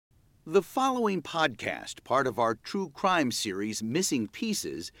The following podcast, part of our true crime series Missing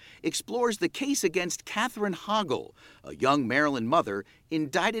Pieces, explores the case against Catherine Hoggle, a young Maryland mother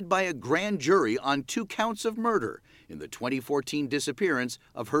indicted by a grand jury on 2 counts of murder in the 2014 disappearance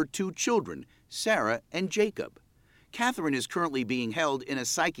of her 2 children, Sarah and Jacob. Catherine is currently being held in a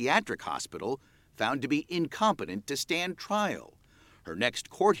psychiatric hospital, found to be incompetent to stand trial. Her next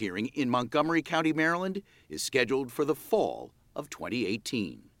court hearing in Montgomery County, Maryland, is scheduled for the fall of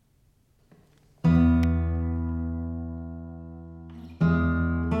 2018.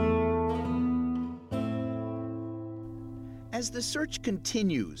 As the search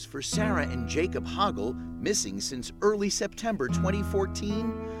continues for Sarah and Jacob Hoggle, missing since early September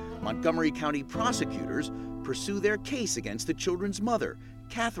 2014, Montgomery County prosecutors pursue their case against the children's mother,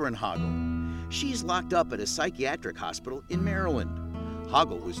 Catherine Hoggle. She's locked up at a psychiatric hospital in Maryland.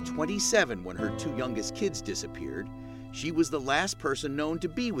 Hoggle was 27 when her 2 youngest kids disappeared. She was the last person known to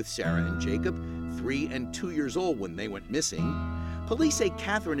be with Sarah and Jacob, 3 and 2 years old when they went missing. Police say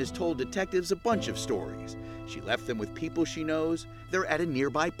Catherine has told detectives a bunch of stories. She left them with people she knows. They're at a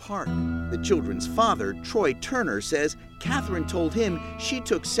nearby park. The children's father, Troy Turner, says Catherine told him she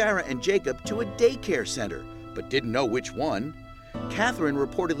took Sarah and Jacob to a daycare center, but didn't know which one. Catherine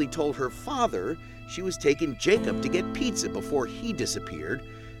reportedly told her father she was taking Jacob to get pizza before he disappeared.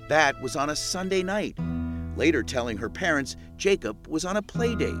 That was on a Sunday night. Later telling her parents Jacob was on a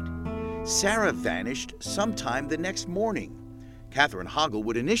play date. Sarah vanished sometime the next morning. Catherine Hoggle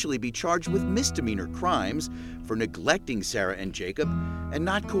would initially be charged with misdemeanor crimes for neglecting Sarah and Jacob and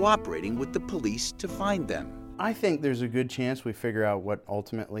not cooperating with the police to find them. I think there's a good chance we figure out what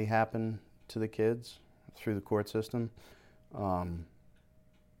ultimately happened to the kids through the court system. I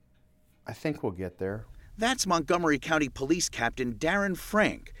think we'll get there. That's Montgomery County Police Captain Darren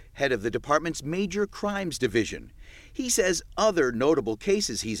Francke, head of the department's Major Crimes Division. He says other notable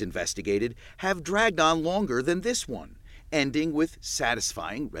cases he's investigated have dragged on longer than this one, ending with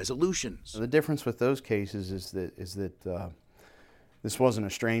satisfying resolutions. The difference with those cases is that this wasn't a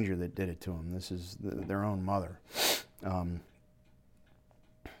stranger that did it to them. This is their own mother. I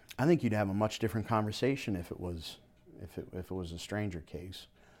think you'd have a much different conversation if it was a stranger case,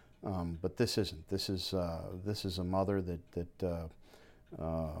 but this isn't. This is a mother that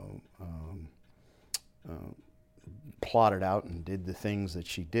plotted out and did the things that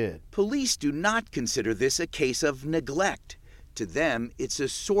she did. Police do not consider this a case of neglect. To them, it's a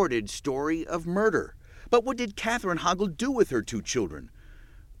sordid story of murder. But what did Catherine Hoggle do with her 2 children?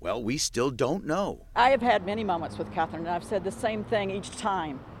 Well, we still don't know. I have had many moments with Catherine, and I've said the same thing each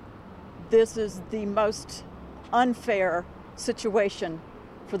time. This is the most unfair situation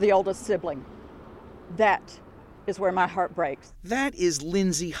for the oldest sibling. That is where my heart breaks. That is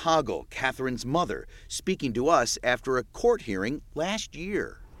Lindsay Hoggle, Catherine's mother, speaking to us after a court hearing last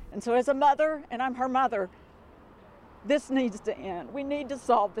year. And so as a mother, and I'm her mother, this needs to end. We need to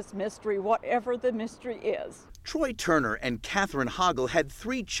solve this mystery, whatever the mystery is. Troy Turner and Catherine Hoggle had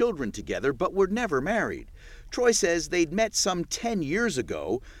 3 children together but were never married. Troy says they'd met some 10 years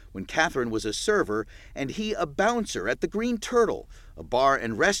ago when Catherine was a server and he a bouncer at the Green Turtle, a bar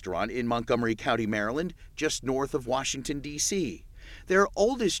and restaurant in Montgomery County, Maryland, just north of Washington, D.C. Their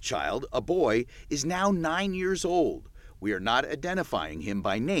oldest child, a boy, is now 9 years old. We are not identifying him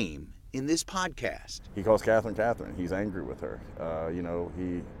by name in this podcast. He calls Catherine Catherine. He's angry with her.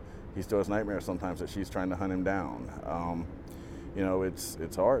 He still has nightmares sometimes that she's trying to hunt him down.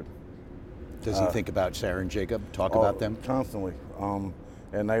 It's hard. Does he think about Sarah and Jacob, talk about them? Constantly.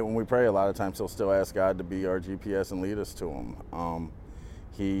 At night when we pray, a lot of times he'll still ask God to be our GPS and lead us to him.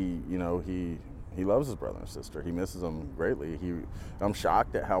 He loves his brother and sister. He misses them greatly. I'm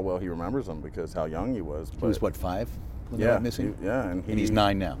shocked at how well he remembers them because how young he was. He was, 5 when they went missing? And he's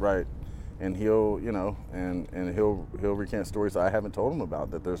 9 now. Right. And he'll recant stories that I haven't told him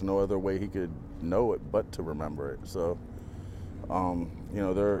about, that there's no other way he could know it but to remember it. So,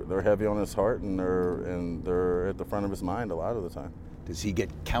 they're heavy on his heart and they're at the front of his mind a lot of the time. Does he get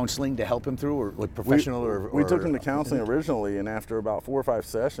counseling to help him through, or like professional? We took him to counseling originally, and after about 4 or 5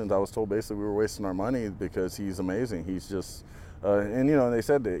 sessions, I was told basically we were wasting our money because he's amazing. He's just, and they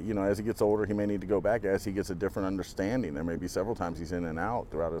said that, as he gets older, he may need to go back as he gets a different understanding. There may be several times he's in and out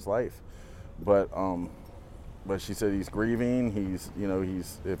throughout his life. But she said he's grieving. He's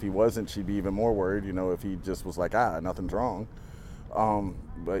if he wasn't, she'd be even more worried. If he just was like, nothing's wrong.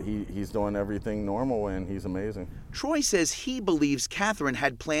 But he's doing everything normal, and he's amazing. Troy says he believes Catherine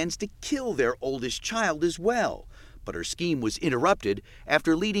had plans to kill their oldest child as well, but her scheme was interrupted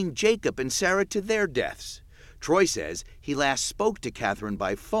after leading Jacob and Sarah to their deaths. Troy says he last spoke to Catherine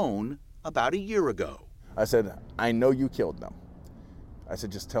by phone about a year ago. I said, I know you killed them. I said,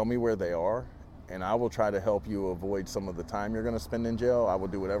 just tell me where they are, and I will try to help you avoid some of the time you're going to spend in jail. I will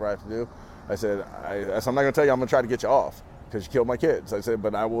do whatever I have to do. I said, I'm not going to tell you I'm going to try to get you off because you killed my kids. I said,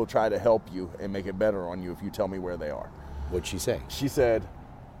 but I will try to help you and make it better on you if you tell me where they are. What'd she say? She said,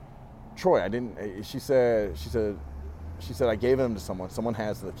 Troy, I didn't. She said, I gave them to someone. Someone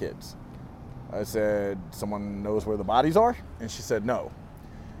has the kids. I said, someone knows where the bodies are? And she said, no.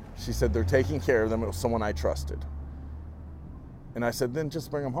 She said, they're taking care of them. It was someone I trusted. And I said, then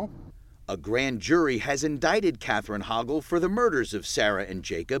just bring them home. A grand jury has indicted Catherine Hoggle for the murders of Sarah and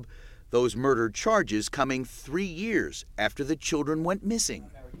Jacob, those murder charges coming 3 years after the children went missing.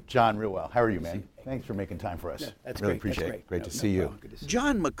 John, real well. How are you, man? Thanks for making time for us. Yeah, that's really great. appreciate That's it. Great to see you.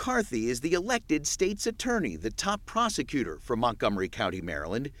 John McCarthy is the elected state's attorney, the top prosecutor for Montgomery County,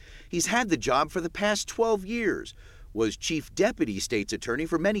 Maryland. He's had the job for the past 12 years, was chief deputy state's attorney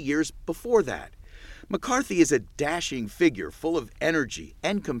for many years before that. McCarthy is a dashing figure full of energy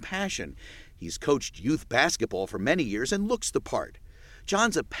and compassion. He's coached youth basketball for many years and looks the part.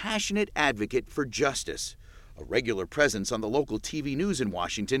 John's a passionate advocate for justice. A regular presence on the local TV news in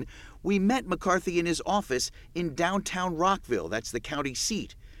Washington, we met McCarthy in his office in downtown Rockville, that's the county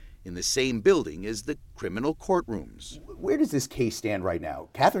seat, in the same building as the criminal courtrooms. Where does this case stand right now?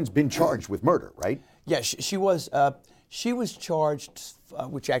 Catherine's been charged with murder, right? Yeah, she was charged,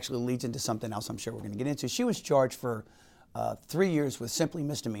 which actually leads into something else I'm sure we're going to get into. She was charged for 3 years with simply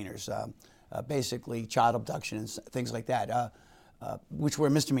misdemeanors, basically child abduction and things like that, which were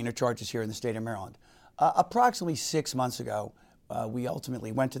misdemeanor charges here in the state of Maryland. Approximately 6 months ago, we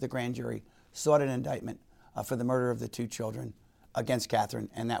ultimately went to the grand jury, sought an indictment for the murder of the 2 children against Catherine,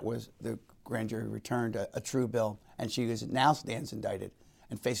 and that was the grand jury returned a true bill, and she now stands indicted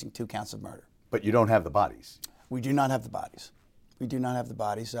and facing 2 counts of murder. But you don't have the bodies. We do not have the bodies. We do not have the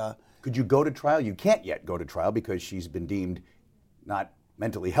bodies. Could you go to trial? You can't yet go to trial because she's been deemed not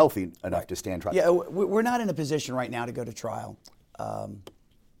mentally healthy enough to stand trial. Yeah, we're not in a position right now to go to trial.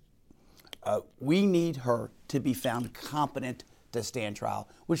 We need her to be found competent to stand trial,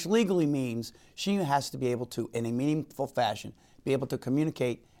 which legally means she has to be able to, in a meaningful fashion, be able to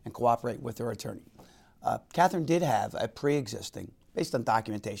communicate and cooperate with her attorney. Catherine did have a pre-existing, based on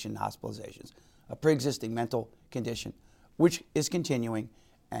documentation and hospitalizations, a pre-existing mental condition, which is continuing,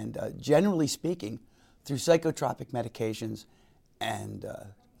 and generally speaking, through psychotropic medications and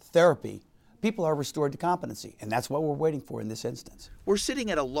therapy, people are restored to competency, and that's what we're waiting for in this instance. We're sitting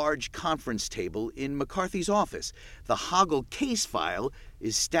at a large conference table in McCarthy's office. The Hoggle case file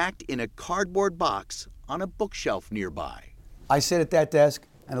is stacked in a cardboard box on a bookshelf nearby. I sit at that desk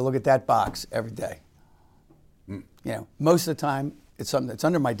and I look at that box every day. You know, most of the time it's something that's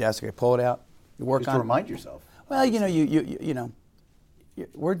under my desk. I pull it out, you work Just on to it. remind yourself. Well,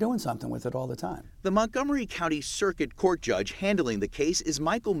 we're doing something with it all the time. The Montgomery County Circuit Court judge handling the case is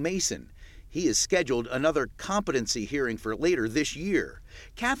Michael Mason. He has scheduled another competency hearing for later this year.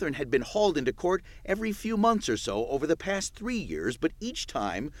 Catherine had been hauled into court every few months or so over the past 3 years, but each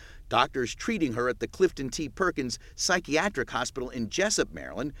time, doctors treating her at the Clifton T. Perkins Psychiatric Hospital in Jessup,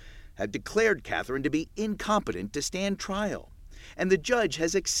 Maryland, have declared Catherine to be incompetent to stand trial. And the judge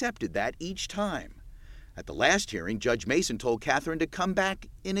has accepted that each time. At the last hearing, Judge Mason told Catherine to come back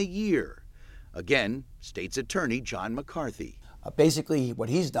in a year. Again, State's Attorney John McCarthy. Basically, what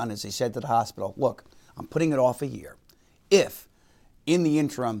he's done is he said to the hospital, look, I'm putting it off a year. If, in the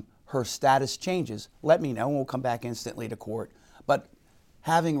interim, her status changes, let me know and we'll come back instantly to court. But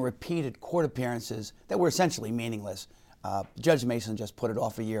having repeated court appearances that were essentially meaningless, Judge Mason just put it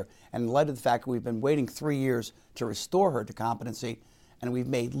off a year. And in light of the fact that we've been waiting 3 years to restore her to competency, and we've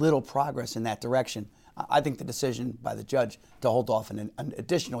made little progress in that direction, I think the decision by the judge to hold off an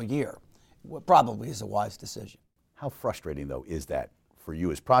additional year probably is a wise decision. How frustrating, though, is that for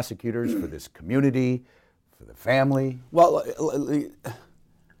you as prosecutors, for this community, for the family? Well,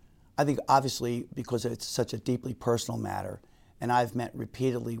 I think obviously because it's such a deeply personal matter, and I've met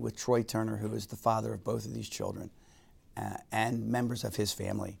repeatedly with Troy Turner, who is the father of both of these children, and members of his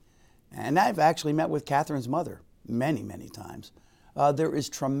family. And I've actually met with Catherine's mother many, many times. There is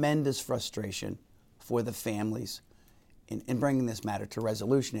tremendous frustration for the families in bringing this matter to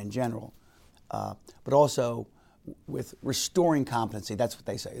resolution in general, but also with restoring competency. That's what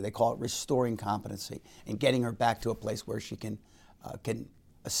they say. They call it restoring competency and getting her back to a place where she can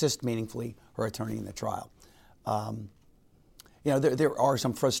assist meaningfully her attorney in the trial. There are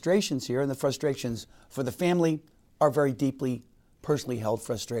some frustrations here, and the frustrations for the family are very deeply personally held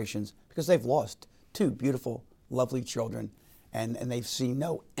frustrations because they've lost 2 beautiful, lovely children, and they've seen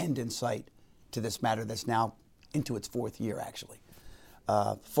no end in sight to this matter that's now into its 4th year, actually.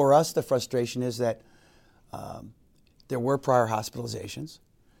 For us, the frustration is that There were prior hospitalizations.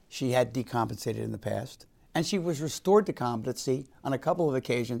 She had decompensated in the past, and she was restored to competency on a couple of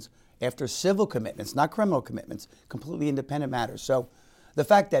occasions after civil commitments, not criminal commitments, completely independent matters. So the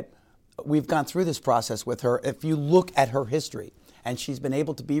fact that we've gone through this process with her, if you look at her history, and she's been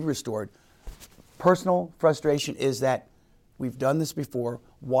able to be restored, personal frustration is that we've done this before.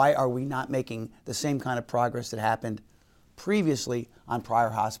 Why are we not making the same kind of progress that happened previously on prior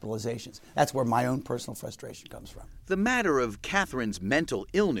hospitalizations? That's where my own personal frustration comes from. The matter of Catherine's mental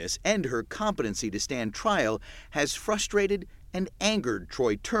illness and her competency to stand trial has frustrated and angered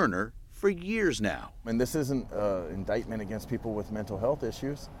Troy Turner for years now. And this isn't an indictment against people with mental health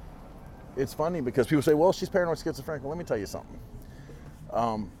issues. It's funny because people say, well, she's paranoid schizophrenic. Well, let me tell you something.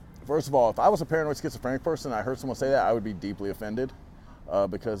 First of all, if I was a paranoid schizophrenic person and I heard someone say that, I would be deeply offended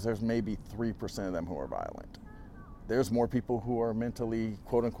because there's maybe 3% of them who are violent. There's more people who are mentally,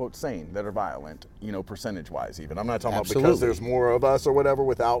 quote unquote, sane that are violent, percentage-wise even. I'm not talking about because there's more of us or whatever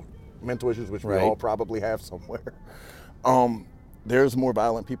without mental issues, which we all probably have somewhere. There's more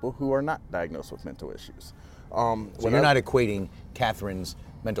violent people who are not diagnosed with mental issues. So you're not equating Catherine's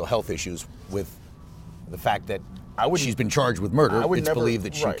mental health issues with the fact that she's been charged with murder. It's believed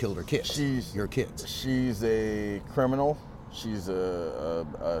that she killed her kids, your kids. She's a criminal. She's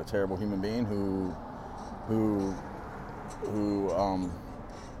a terrible human being who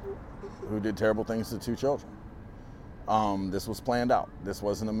did terrible things to 2 children. This was planned out. This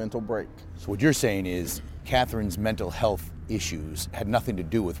wasn't a mental break. So what you're saying is Catherine's mental health issues had nothing to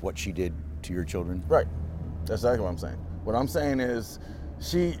do with what she did to your children? Right. That's exactly what I'm saying. What I'm saying is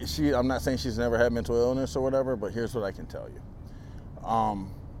I'm not saying she's never had mental illness or whatever, but here's what I can tell you.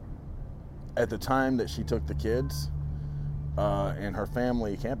 At the time that she took the kids, and her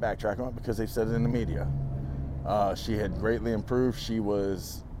family can't backtrack on it because they've said it in the media. She had greatly improved. She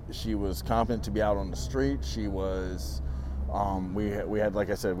was competent to be out on the street. She was, we had, like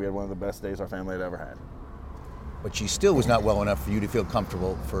I said, we had one of the best days our family had ever had. But she still was not well enough for you to feel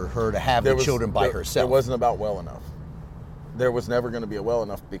comfortable for her to have the children by herself. It wasn't about well enough. There was never going to be a well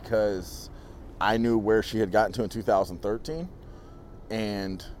enough because I knew where she had gotten to in 2013,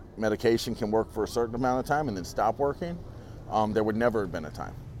 and medication can work for a certain amount of time and then stop working. There would never have been a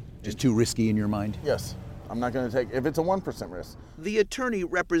time. Just too risky in your mind? Yes. I'm not going to take, if it's a 1% risk. The attorney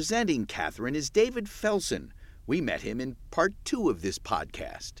representing Catherine is David Felsen. We met him in part 2 of this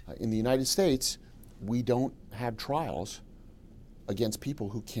podcast. In the United States, we don't have trials against people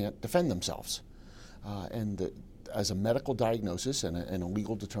who can't defend themselves. As a medical diagnosis and a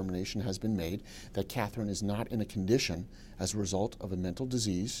legal determination has been made that Catherine is not in a condition as a result of a mental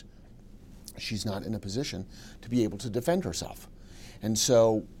disease. She's not in a position to be able to defend herself. And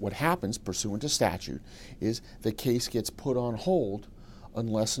so what happens, pursuant to statute, is the case gets put on hold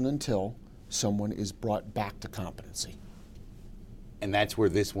unless and until someone is brought back to competency. And that's where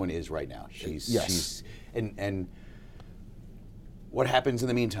this one is right now. And what happens in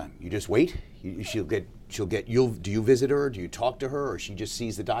the meantime? You just wait? Do you visit her? Do you talk to her? Or she just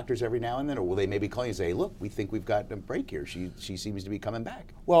sees the doctors every now and then? Or will they maybe call you and say, look, we think we've got a break here. She seems to be coming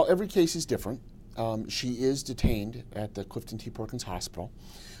back. Well, every case is different. She is detained at the Clifton T. Perkins Hospital.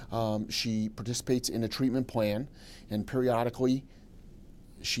 She participates in a treatment plan, and periodically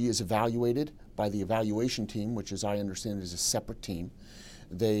she is evaluated by the evaluation team, which, as I understand, is a separate team.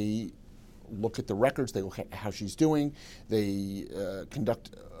 They look at the records, they look at how she's doing, they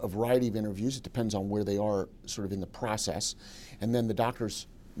conduct a variety of interviews. It depends on where they are sort of in the process. And then the doctors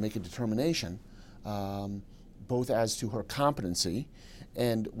make a determination both as to her competency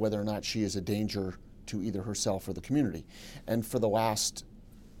and whether or not she is a danger to either herself or the community. And for the last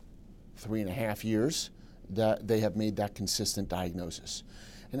 3.5 years, that they have made that consistent diagnosis.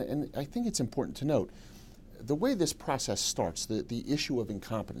 And I think it's important to note, the way this process starts, the issue of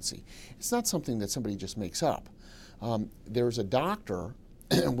incompetency, it's not something that somebody just makes up. There's a doctor,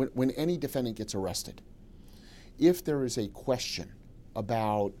 when any defendant gets arrested, if there is a question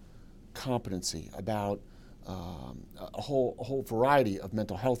about competency, about a whole variety of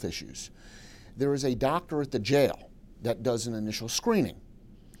mental health issues, there is a doctor at the jail that does an initial screening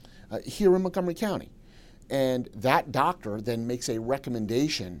here in Montgomery County. And that doctor then makes a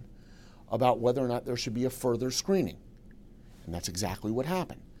recommendation about whether or not there should be a further screening. And that's exactly what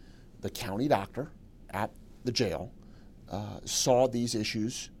happened. The county doctor at the jail saw these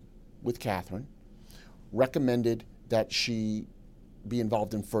issues with Catherine, recommended that she be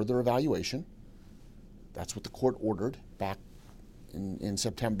involved in further evaluation. That's what the court ordered back in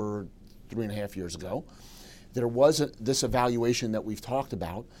September 3.5 years ago. There was this evaluation that we've talked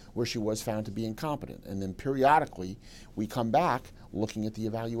about where she was found to be incompetent. And then periodically we come back looking at the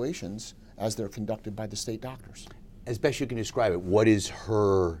evaluations as they're conducted by the state doctors. as best you can describe it, what is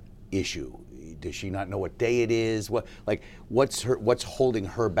her issue? Does she not know what day it is? What's holding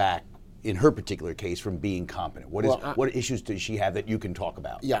her back in her particular case from being competent? What issues does she have that you can talk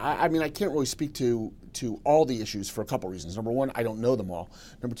about? Yeah, I mean, I can't really speak to all the issues for a couple reasons. Number one, I don't know them all.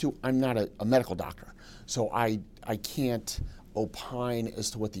 Number two, I'm not a medical doctor, so I can't opine as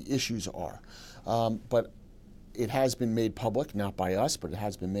to what the issues are. But it has been made public, not by us, but it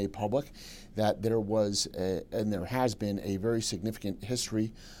has been made public that there was and there has been a very significant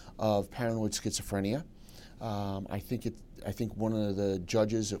history of paranoid schizophrenia. I think one of the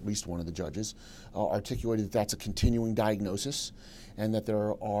judges, at least one of the judges, articulated that that's a continuing diagnosis and that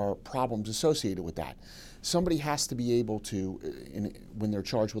there are problems associated with that. Somebody has to be able to, when they're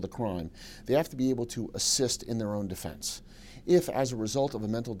charged with a crime, they have to be able to assist in their own defense. If, as a result of a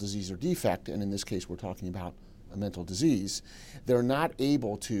mental disease or defect, and in this case we're talking about a mental disease, they're not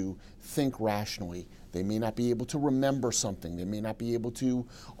able to think rationally, they may not be able to remember something, they may not be able to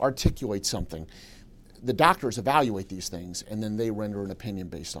articulate something. The doctors evaluate these things and then they render an opinion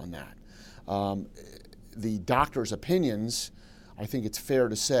based on that. The doctors' opinions, I think it's fair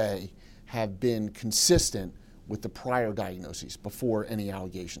to say, have been consistent with the prior diagnoses before any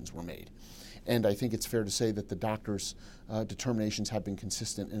allegations were made. And I think it's fair to say that the doctors' determinations have been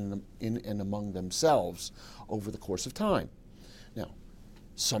consistent in and among themselves over the course of time. Now,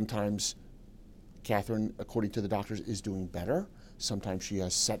 sometimes Catherine, according to the doctors, is doing better. Sometimes she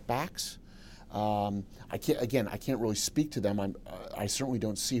has setbacks. I can't really speak to them. I certainly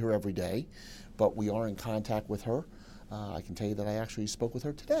don't see her every day, but we are in contact with her. I can tell you that I actually spoke with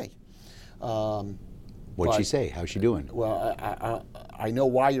her today. What'd she say? How's she doing? Well, I know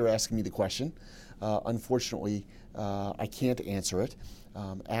why you're asking me the question. Unfortunately, I can't answer it.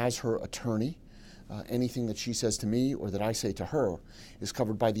 As her attorney, anything that she says to me or that I say to her is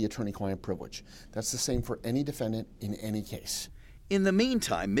covered by the attorney-client privilege. That's the same for any defendant in any case. In the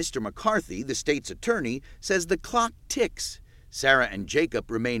meantime, Mr. McCarthy, the state's attorney, says the clock ticks. Sarah and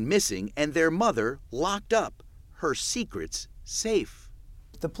Jacob remain missing and their mother locked up. Her secrets safe.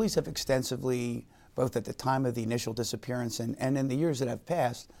 The police have extensively, both at the time of the initial disappearance and in the years that have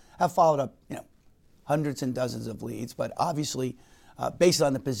passed, have followed up, hundreds and dozens of leads. But obviously, based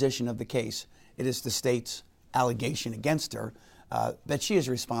on the position of the case, it is the state's allegation against her that she is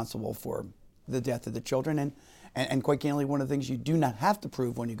responsible for the death of the children. And quite candidly, one of the things you do not have to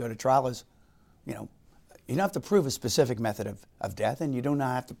prove when you go to trial is, you don't have to prove a specific method of death, and you don't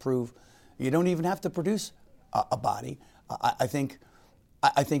even have to produce a body. I think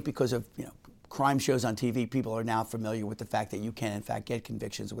because of crime shows on TV, people are now familiar with the fact that you can in fact get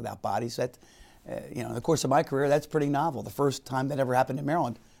convictions without bodies. That in the course of my career, that's pretty novel. The first time that ever happened in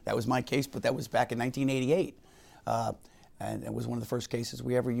Maryland, that was my case, but that was back in 1988, and it was one of the first cases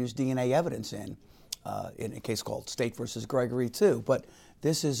we ever used DNA evidence in a case called State versus Gregory too. But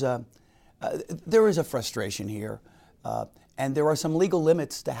this is there is a frustration here, and there are some legal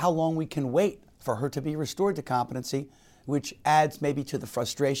limits to how long we can wait for her to be restored to competency, which adds maybe to the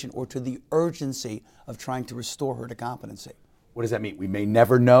frustration or to the urgency of trying to restore her to competency. What does that mean? We may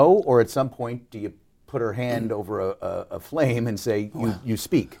never know, or at some point do you put her hand over a flame and say, you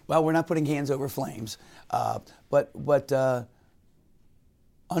speak? Well, we're not putting hands over flames, but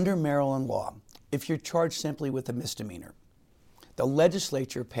under Maryland law, if you're charged simply with a misdemeanor, the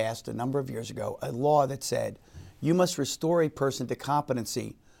legislature passed a number of years ago a law that said you must restore a person to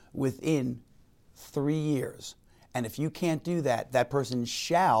competency within 3 years. And if you can't do that, that person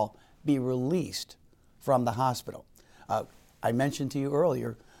shall be released from the hospital. I mentioned to you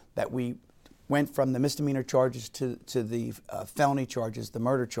earlier that we went from the misdemeanor charges to the felony charges, the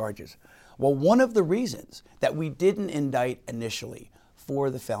murder charges. Well, one of the reasons that we didn't indict initially for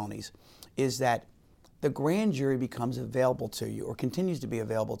the felonies is that the grand jury becomes available to you, or continues to be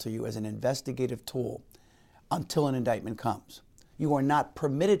available to you, as an investigative tool until an indictment comes. You are not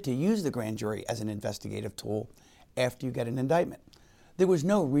permitted to use the grand jury as an investigative tool after you get an indictment. There was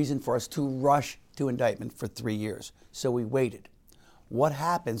no reason for us to rush to indictment for 3 years, so we waited. What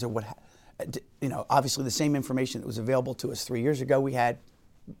happens, obviously the same information that was available to us 3 years ago we had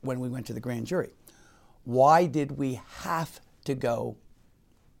when we went to the grand jury. Why did we have to go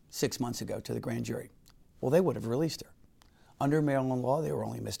 6 months ago to the grand jury? Well, they would have released her. Under Maryland law, they were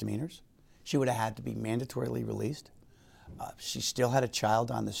only misdemeanors. She would have had to be mandatorily released. She still had a child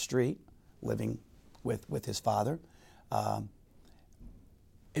on the street living with his father.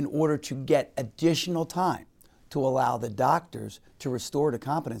 In order to get additional time to allow the doctors to restore to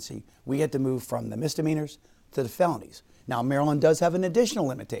competency, we had to move from the misdemeanors to the felonies. Now, Maryland does have an additional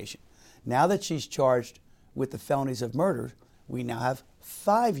limitation. Now that she's charged with the felonies of murder, we now have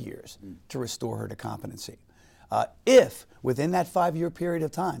 5 years to restore her to competency. If, within that 5-year period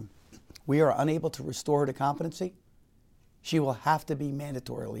of time, we are unable to restore her to competency, she will have to be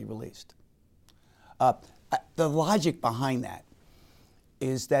mandatorily released. The logic behind that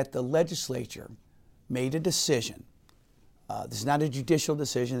is that the legislature made a decision. This is not a judicial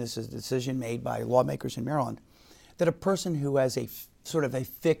decision. This is a decision made by lawmakers in Maryland, that a person who has a sort of a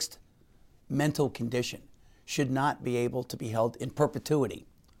fixed mental condition should not be able to be held in perpetuity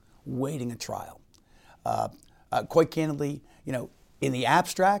waiting a trial. Quite candidly, in the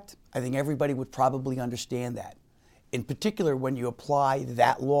abstract, I think everybody would probably understand that. In particular, when you apply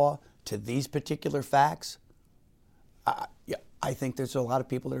that law to these particular facts, I think there's a lot of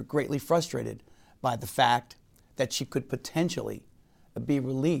people that are greatly frustrated by the fact that she could potentially be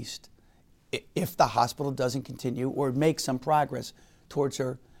released if the hospital doesn't continue or make some progress towards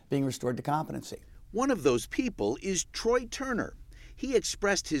her being restored to competency. One of those people is Troy Turner. He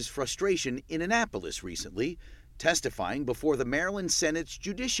expressed his frustration in Annapolis recently, testifying before the Maryland Senate's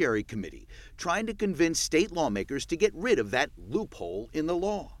Judiciary Committee, trying to convince state lawmakers to get rid of that loophole in the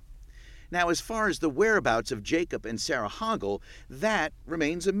law. Now, as far as the whereabouts of Jacob and Sarah Hoggle, that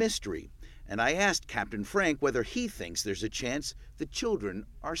remains a mystery. And I asked Captain Francke whether he thinks there's a chance the children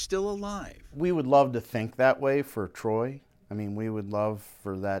are still alive. We would love to think that way for Troy. I mean, we would love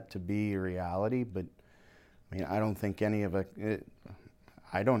for that to be a reality, but I mean, I don't think any of it,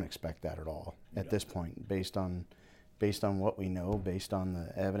 I don't expect that at all at this point, based on what we know, based on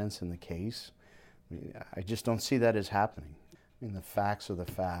the evidence in the case. I mean, I just don't see that as happening. I mean, the facts are the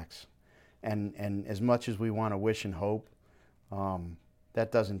facts. And as much as we want to wish and hope,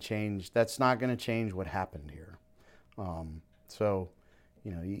 that doesn't change. That's not going to change what happened here. So,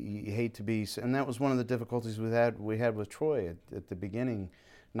 you hate to be, and that was one of the difficulties we had with Troy at the beginning,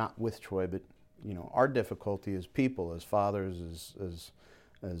 not with Troy, but our difficulty as people, as fathers,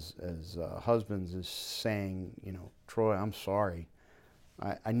 as husbands, is saying, Troy, I'm sorry.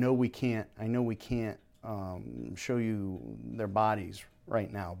 I know we can't show you their bodies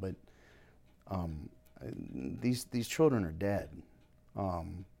right now, but these children are dead.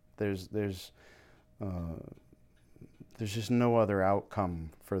 There's just no other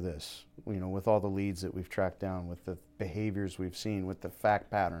outcome for this. With all the leads that we've tracked down, with the behaviors we've seen, with the fact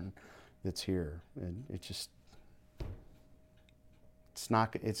pattern that's here, it's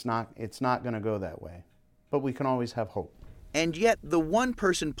not going to go that way. But we can always have hope. And yet, the one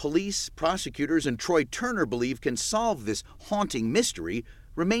person police, prosecutors, and Troy Turner believe can solve this haunting mystery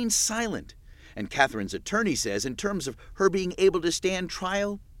remains silent. And Catherine's attorney says, in terms of her being able to stand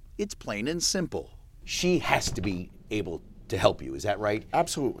trial, it's plain and simple. She has to be able to help you, is that right?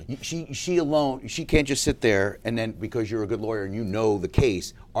 Absolutely. She alone, she can't just sit there and then, because you're a good lawyer and you know the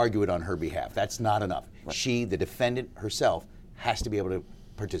case, argue it on her behalf. That's not enough. Right. She, the defendant herself, has to be able to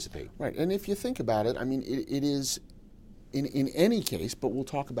participate. Right, and if you think about it, I mean, it is, in any case, but we'll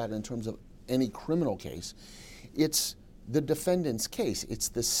talk about it in terms of any criminal case, it's the defendant's case. It's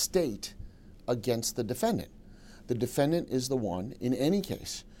the state against the defendant. The defendant is the one, in any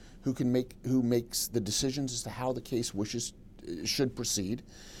case, who makes the decisions as to how the case should proceed.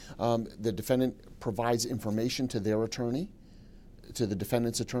 The defendant provides information to their attorney, to the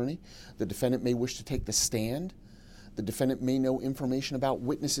defendant's attorney. The defendant may wish to take the stand. The defendant may know information about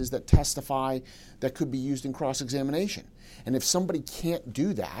witnesses that testify that could be used in cross-examination. And if somebody can't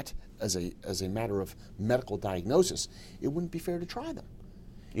do that as a matter of medical diagnosis, it wouldn't be fair to try them.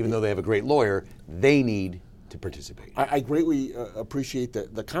 Even though they have a great lawyer, they need to participate. I greatly appreciate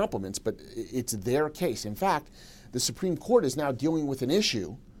the compliments, but it's their case. In fact, the Supreme Court is now dealing with an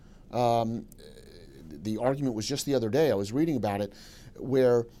issue. The argument was just the other day, I was reading about it,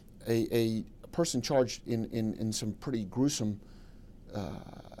 where a person charged in some pretty gruesome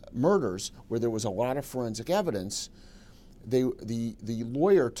murders, where there was a lot of forensic evidence, the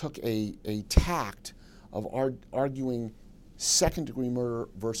lawyer took a tact of arguing second-degree murder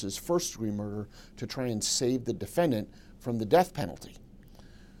versus first-degree murder to try and save the defendant from the death penalty.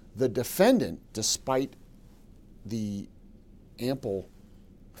 The defendant, despite the ample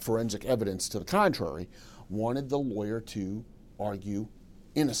forensic evidence to the contrary, wanted the lawyer to argue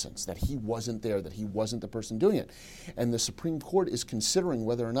innocence, that he wasn't there, that he wasn't the person doing it. And the Supreme Court is considering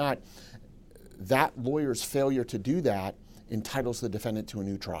whether or not that lawyer's failure to do that entitles the defendant to a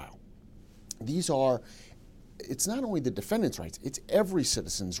new trial. It's not only the defendant's rights, it's every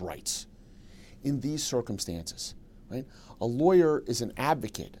citizen's rights in these circumstances, right? A lawyer is an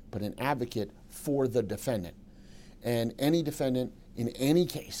advocate, but an advocate for the defendant. And any defendant in any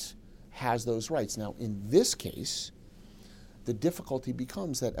case has those rights. Now, in this case, the difficulty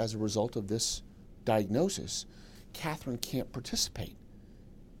becomes that as a result of this diagnosis, Catherine can't participate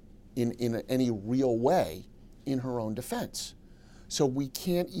in any real way in her own defense. So we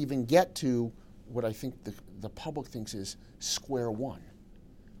can't even get to what I think the public thinks is square one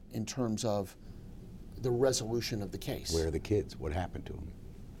in terms of the resolution of the case. Where are the kids? What happened to them?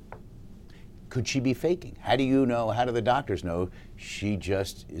 Could she be faking? How do you know, how do the doctors know she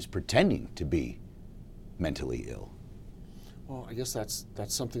just is pretending to be mentally ill? Well, I guess that's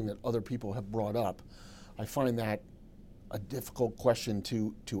something that other people have brought up. I find that a difficult question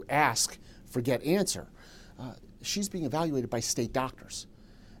to ask, forget answer. She's being evaluated by state doctors.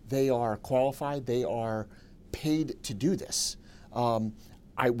 They are qualified, they are paid to do this.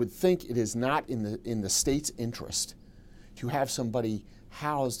 I would think it is not in the state's interest to have somebody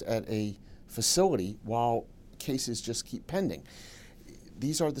housed at a facility while cases just keep pending.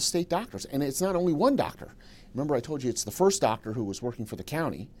 These are the state doctors, and it's not only one doctor. Remember, I told you it's the first doctor who was working for the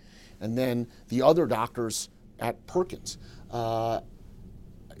county, and then the other doctors at Perkins.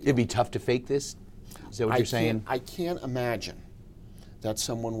 It'd be tough to fake this? Is that what you're saying? I can't imagine that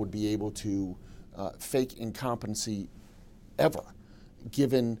someone would be able to fake incompetency ever,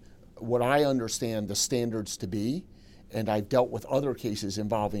 given what I understand the standards to be, and I've dealt with other cases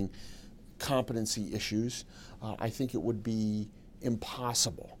involving competency issues. I think it would be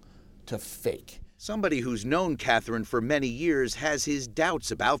impossible to fake. Somebody who's known Catherine for many years has his doubts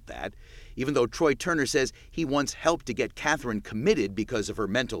about that. Even though Troy Turner says he once helped to get Catherine committed because of her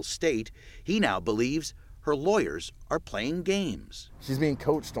mental state, he now believes her lawyers are playing games. She's being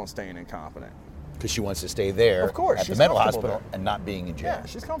coached on staying incompetent. Because she wants to stay there Of course, at the she's mental comfortable hospital there. and not being in jail. Yeah,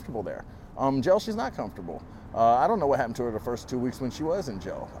 she's comfortable there. Jail, she's not comfortable. I don't know what happened to her the first 2 weeks when she was in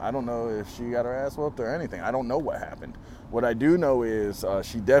jail. I don't know if she got her ass whooped or anything. I don't know what happened. What I do know is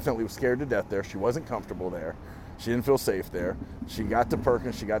she definitely was scared to death there. She wasn't comfortable there. She didn't feel safe there. She got to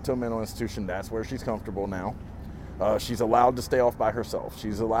Perkins. She got to a mental institution. That's where she's comfortable now. She's allowed to stay off by herself.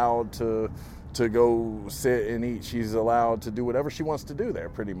 She's allowed to go sit and eat. She's allowed to do whatever she wants to do there,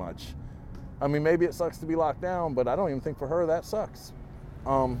 pretty much. I mean, maybe it sucks to be locked down, but I don't even think for her that sucks.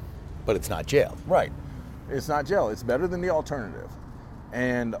 But it's not jail. Right. It's not jail. It's better than the alternative.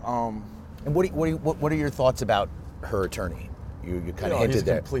 And what are your thoughts about her attorney? You kind of hinted he's a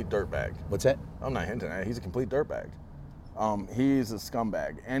there. complete dirtbag. What's that? I'm not hinting at it. He's a complete dirtbag. He's a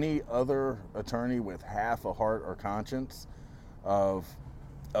scumbag. Any other attorney with half a heart or conscience of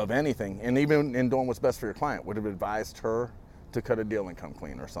anything, and even in doing what's best for your client, would have advised her to cut a deal and come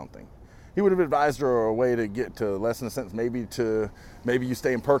clean or something. He would have advised her a way to get to lessen the sentence, maybe you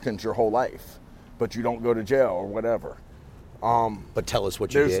stay in Perkins your whole life, but you don't go to jail or whatever. But tell us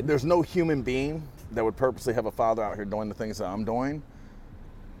what you did. There's no human being that would purposely have a father out here doing the things that I'm doing,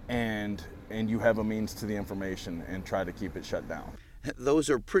 and you have a means to the information and try to keep it shut down. Those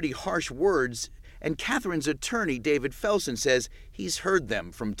are pretty harsh words, and Catherine's attorney, David Felsen, says he's heard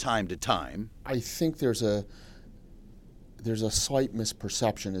them from time to time. I think there's a slight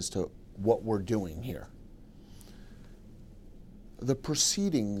misperception as to what we're doing here. The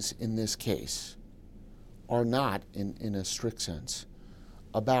proceedings in this case are not, in a strict sense,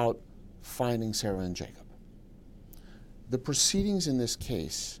 about finding Sarah and Jacob. The proceedings in this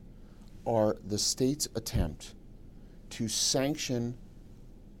case are the state's attempt to sanction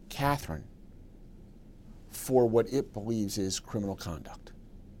Catherine for what it believes is criminal conduct.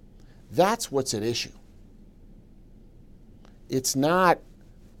 That's what's at issue. It's not,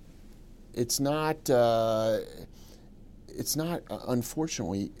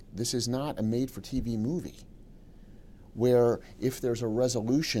 unfortunately, this is not a made-for-TV movie where if there's a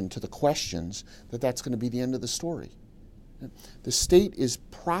resolution to the questions, that's going to be the end of the story. The state is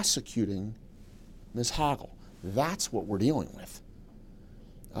prosecuting Ms. Hoggle. That's what we're dealing with.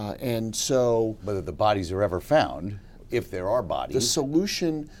 And so... Whether the bodies are ever found, if there are bodies...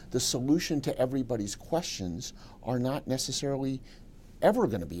 The solution to everybody's questions are not necessarily ever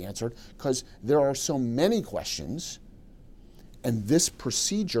going to be answered because there are so many questions, and this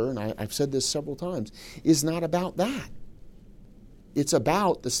procedure, and I've said this several times, is not about that. It's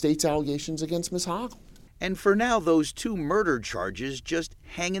about the state's allegations against Ms. Hoggle. And for now, those two murder charges just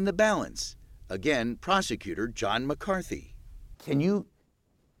hang in the balance. Again, prosecutor John McCarthy. Can you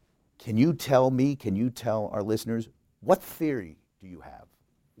tell our listeners, what theory do you have?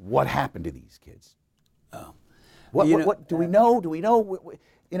 What happened to these kids? Oh. What do we know? Do we know?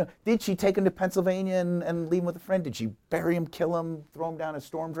 Did she take him to Pennsylvania and leave him with a friend? Did she bury him, kill him, throw him down a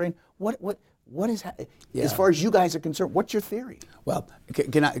storm drain? What is as far as you guys are concerned? What's your theory? Well,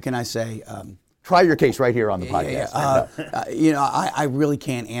 can I say? Try your case right here on the podcast. I really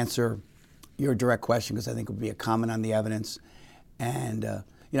can't answer your direct question because I think it would be a comment on the evidence, and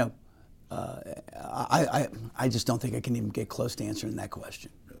I just don't think I can even get close to answering that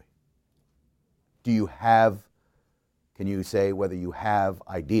question. Really? Do you have can you say whether you have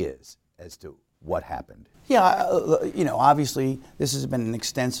ideas as to what happened? Yeah, obviously this has been an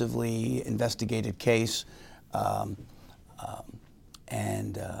extensively investigated case,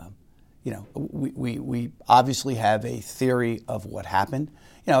 we obviously have a theory of what happened.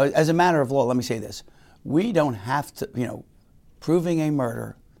 As a matter of law, let me say this: we don't have to, proving a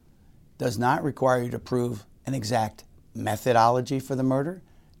murder does not require you to prove an exact methodology for the murder,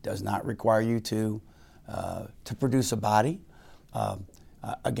 does not require you to produce a body.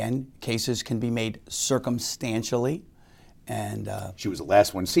 Again, cases can be made circumstantially, and she was the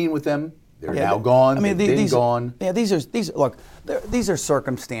last one seen with them. They're now gone. I mean, they've been gone. Yeah, these are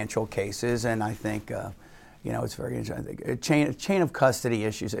circumstantial cases, and I think it's very interesting. I think chain of custody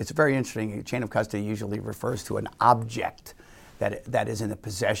issues. It's very interesting. A chain of custody usually refers to an object that is in the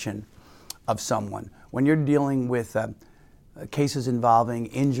possession of someone. When you're dealing with cases involving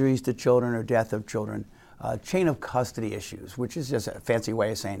injuries to children or death of children, chain of custody issues, which is just a fancy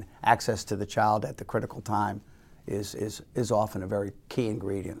way of saying access to the child at the critical time, is often a very key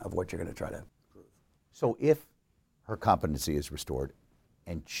ingredient of what you're going to try to prove. So if her competency is restored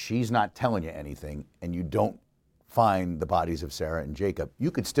and she's not telling you anything and you don't find the bodies of Sarah and Jacob,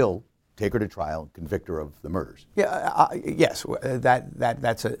 you could still take her to trial, convict her of the murders. Yeah, yes,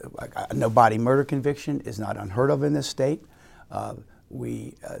 that's a no body murder conviction is not unheard of in this state.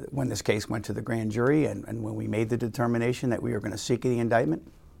 When this case went to the grand jury and when we made the determination that we were going to seek the indictment,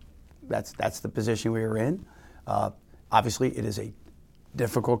 that's the position we were in. Obviously, it is a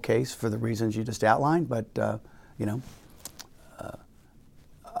difficult case for the reasons you just outlined, but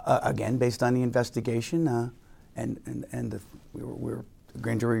again, based on the investigation, the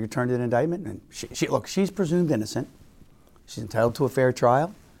grand jury returned an indictment, and she's presumed innocent. She's entitled to a fair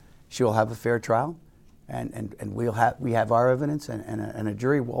trial. She will have a fair trial, and we have our evidence, and a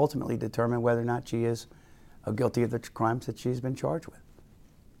jury will ultimately determine whether or not she is guilty of the crimes that she's been charged with.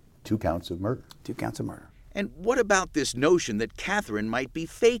 2 counts of murder. 2 counts of murder. And what about this notion that Catherine might be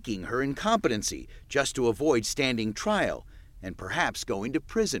faking her incompetency just to avoid standing trial and perhaps going to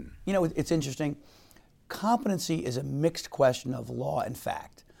prison? It's interesting. Competency is a mixed question of law and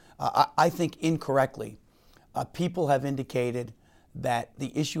fact. I think incorrectly, people have indicated that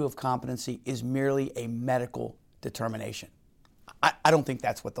the issue of competency is merely a medical determination. I don't think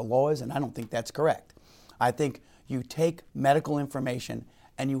that's what the law is, and I don't think that's correct. I think you take medical information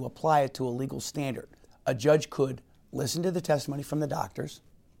and you apply it to a legal standard. A judge could listen to the testimony from the doctors,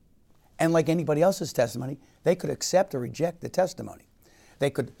 and like anybody else's testimony, they could accept or reject the testimony.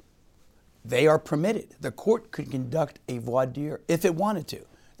 They are permitted. The court could conduct a voir dire if it wanted to.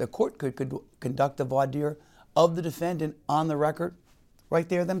 The court could conduct a voir dire of the defendant on the record right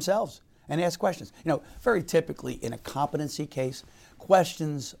there themselves and ask questions. Very typically in a competency case,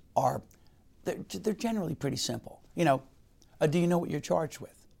 questions they're generally pretty simple. Do you know what you're charged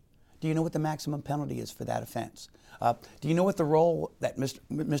with? Do you know what the maximum penalty is for that offense? Do you know what the role that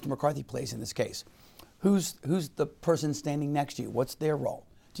Mr. McCarthy plays in this case? Who's the person standing next to you? What's their role?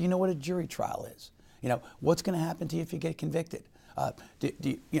 Do you know what a jury trial is? What's going to happen to you if you get convicted?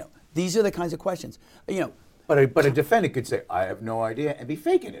 These are the kinds of questions. But a defendant could say, I have no idea, and be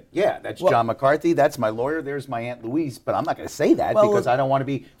faking it. Yeah, that's John McCarthy, that's my lawyer, there's my Aunt Louise, but I'm not going to say that because I don't want to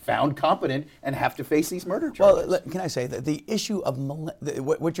be found competent and have to face these murder charges. Well, can I say that the issue of,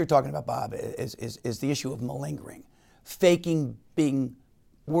 what you're talking about, Bob, is the issue of malingering, faking being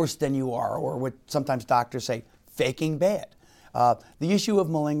worse than you are, or what sometimes doctors say, faking bad. The issue of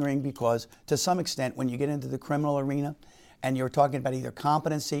malingering, because to some extent, when you get into the criminal arena and you're talking about either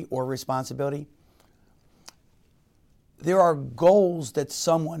competency or responsibility, there are goals that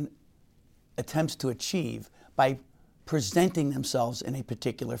someone attempts to achieve by presenting themselves in a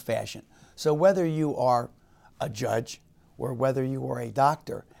particular fashion. So whether you are a judge or whether you are a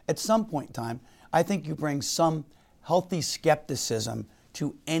doctor, at some point in time, I think you bring some healthy skepticism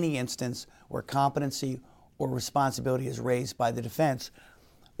to any instance where competency or responsibility is raised by the defense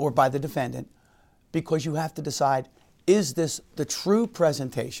or by the defendant, because you have to decide, is this the true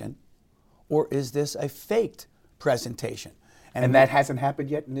presentation or is this a faked presentation? And that hasn't happened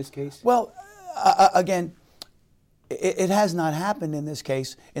yet in this case? Well, again, it has not happened in this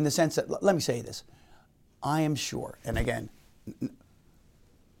case in the sense that, let me say this, I am sure, and again,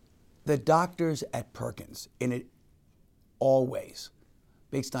 the doctors at Perkins, in it always,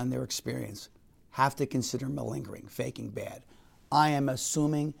 based on their experience, have to consider malingering, faking bad. I am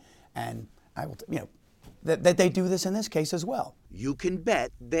assuming, and I will, that they do this in this case as well. You can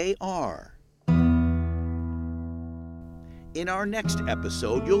bet they are. In our next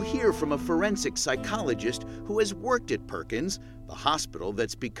episode, you'll hear from a forensic psychologist who has worked at Perkins, the hospital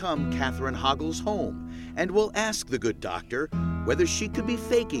that's become Catherine Hoggle's home, and we'll ask the good doctor whether she could be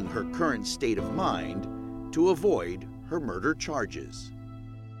faking her current state of mind to avoid her murder charges.